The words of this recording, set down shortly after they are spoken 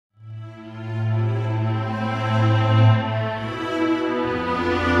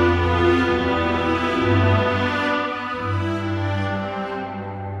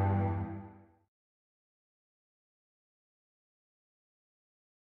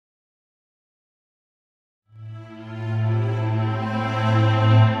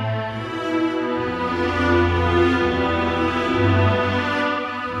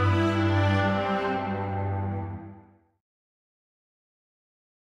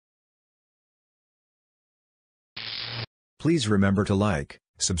Please remember to like,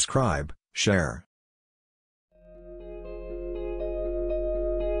 subscribe, share.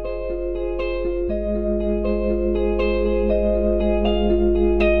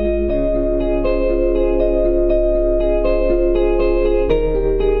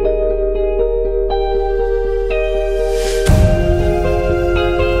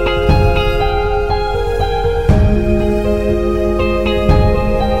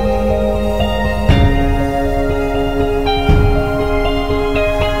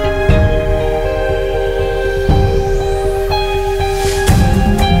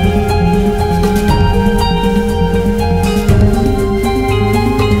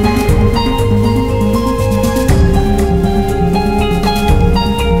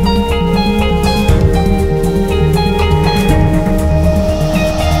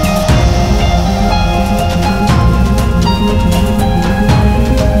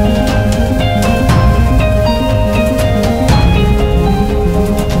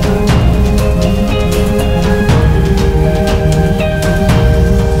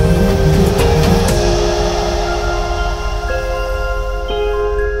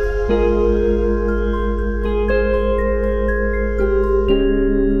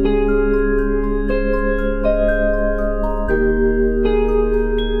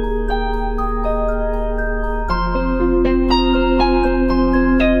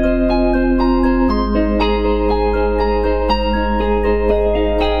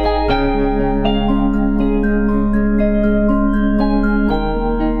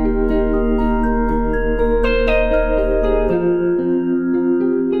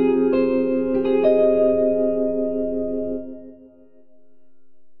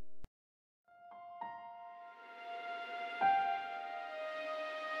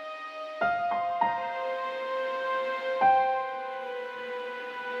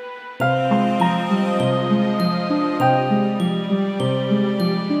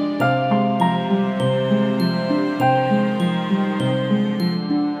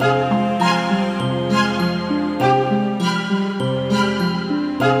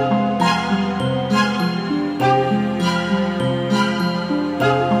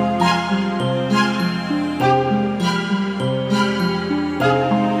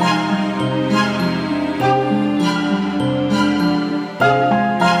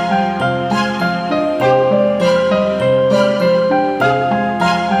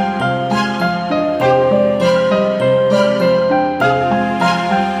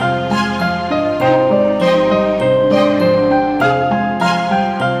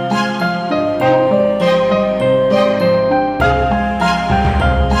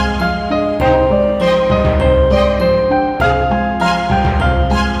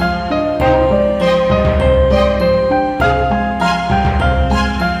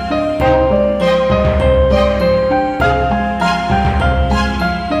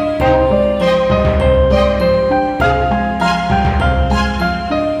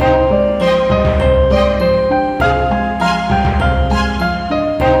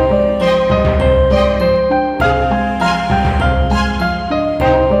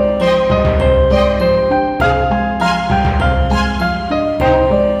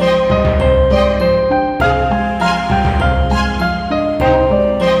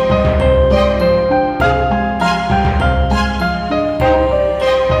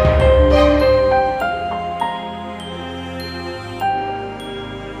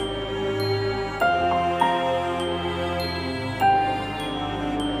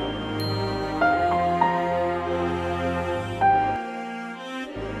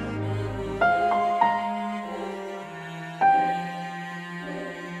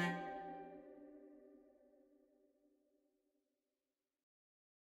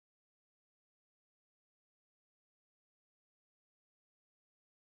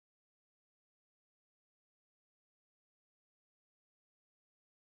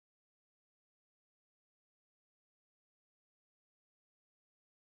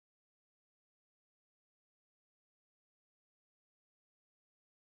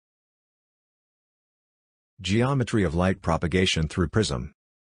 Geometry of light propagation through prism.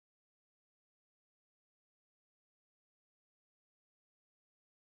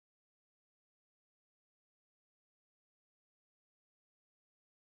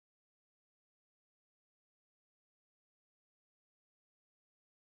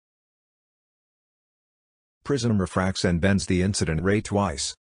 Prism refracts and bends the incident ray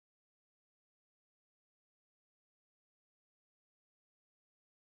twice.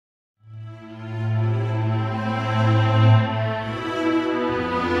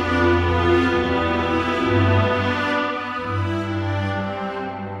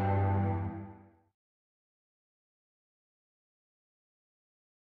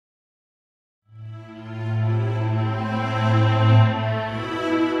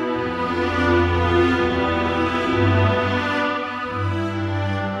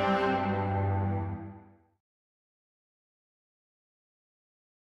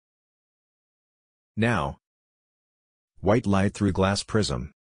 Now, white light through glass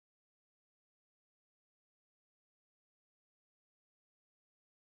prism.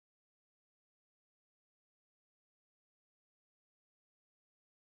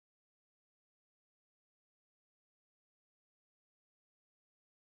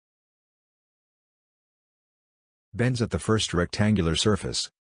 Bends at the first rectangular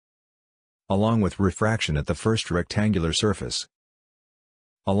surface. Along with refraction at the first rectangular surface.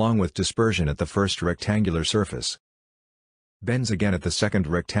 Along with dispersion at the first rectangular surface. Bends again at the second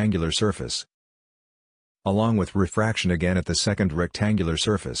rectangular surface. Along with refraction again at the second rectangular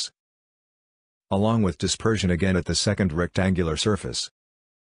surface. Along with dispersion again at the second rectangular surface.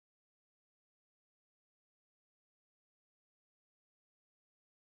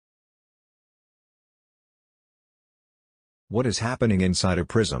 What is happening inside a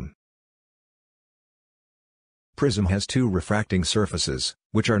prism? Prism has two refracting surfaces,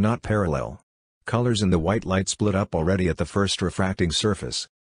 which are not parallel. Colors in the white light split up already at the first refracting surface.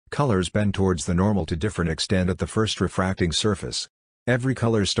 Colors bend towards the normal to different extent at the first refracting surface. Every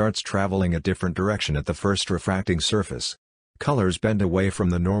color starts traveling a different direction at the first refracting surface. Colors bend away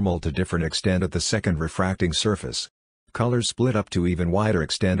from the normal to different extent at the second refracting surface. Colors split up to even wider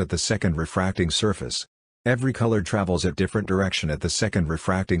extent at the second refracting surface. Every color travels at different direction at the second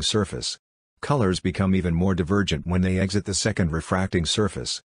refracting surface. Colors become even more divergent when they exit the second refracting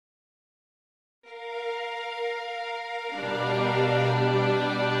surface.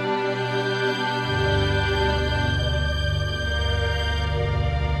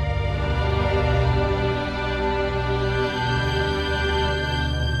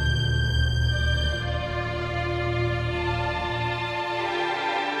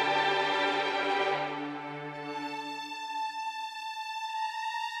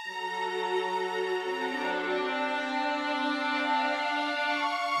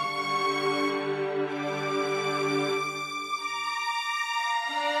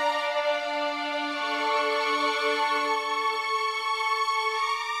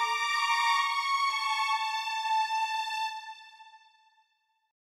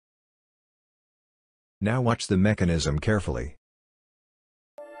 Now watch the mechanism carefully.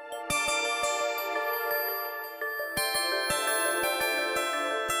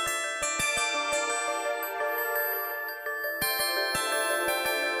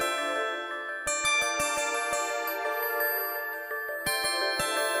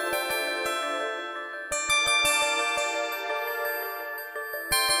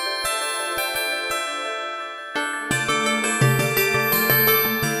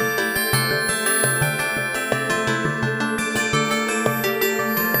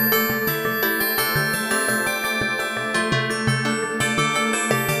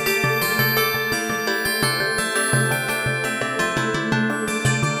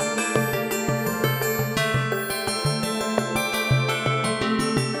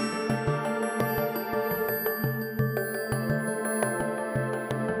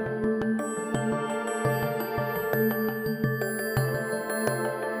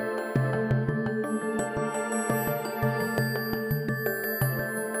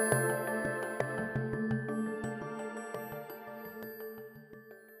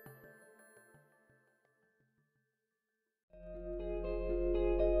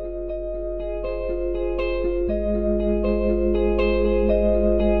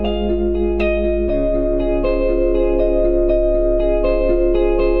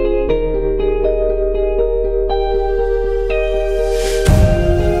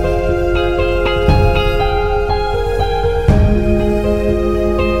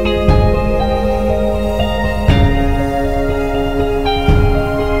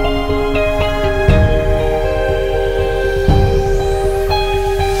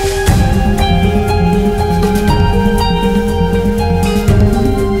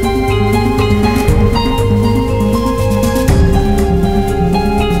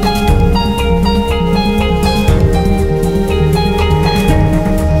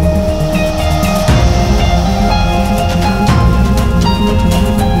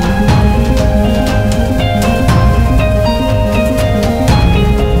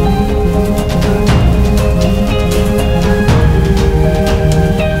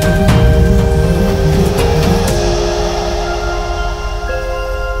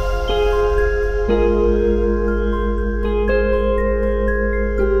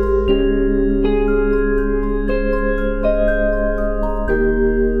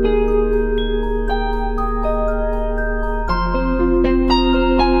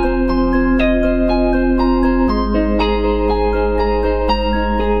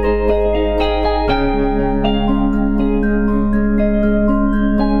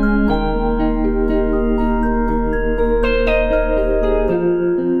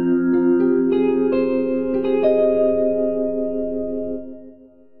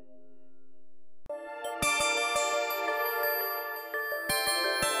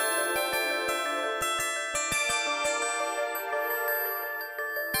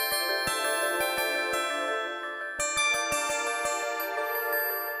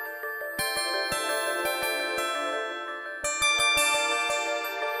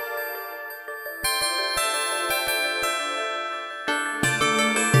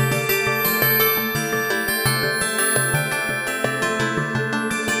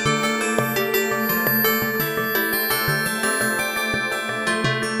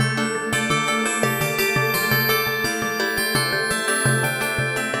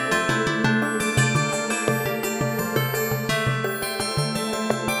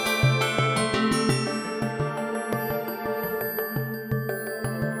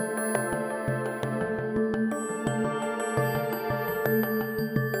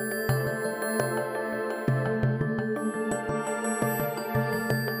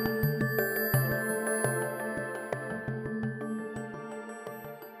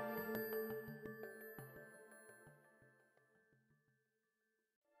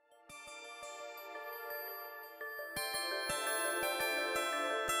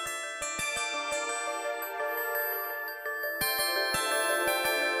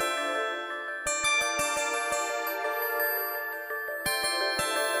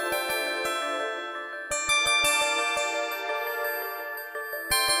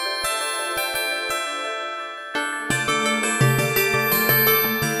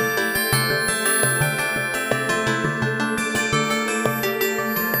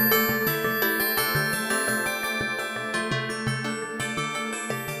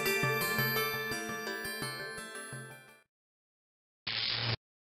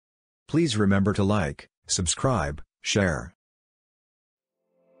 Please remember to like, subscribe, share,